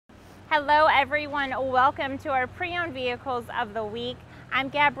Hello everyone, welcome to our pre-owned vehicles of the week. I'm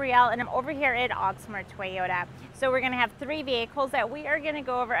Gabrielle and I'm over here at Oxmoor Toyota. So we're going to have three vehicles that we are going to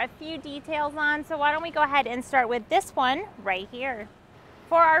go over a few details on. So why don't we go ahead and start with this one right here.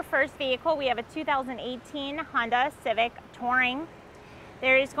 For our first vehicle, we have a 2018 Honda Civic Touring.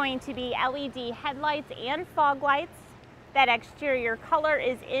 There is going to be LED headlights and fog lights. That exterior color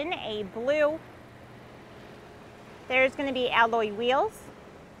is in a blue. There's going to be alloy wheels.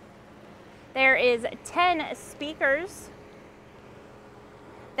 There is 10 speakers.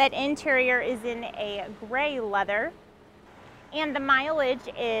 That interior is in a gray leather. And the mileage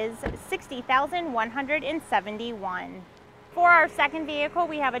is 60,171. For our second vehicle,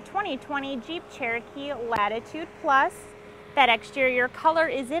 we have a 2020 Jeep Cherokee Latitude Plus. That exterior color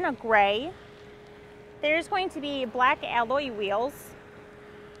is in a gray. There's going to be black alloy wheels.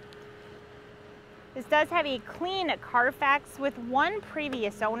 This does have a clean Carfax with one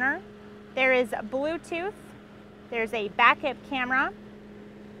previous owner. There is Bluetooth, there's a backup camera.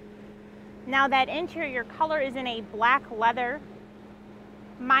 Now that interior color is in a black leather.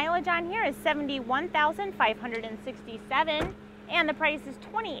 Mileage on here is 71,567 and the price is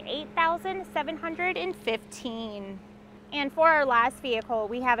 $28,715. And for our last vehicle,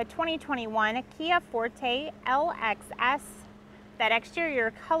 we have a 2021 Kia Forte LXS. That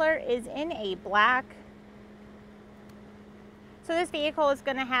exterior color is in a black. So this vehicle is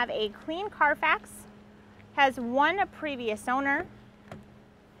going to have a clean Carfax, has one previous owner.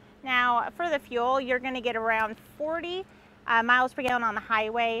 Now for the fuel, you're going to get around 40 miles per gallon on the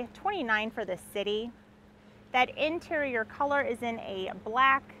highway, 29 for the city. That interior color is in a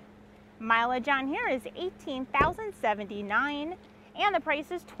black. Mileage on here is 18,079 and the price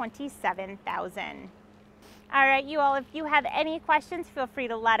is $27,000. All right, you all, if you have any questions, feel free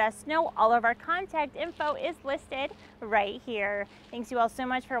to let us know. All of our contact info is listed right here. Thanks you all so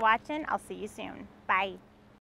much for watching. I'll see you soon. Bye.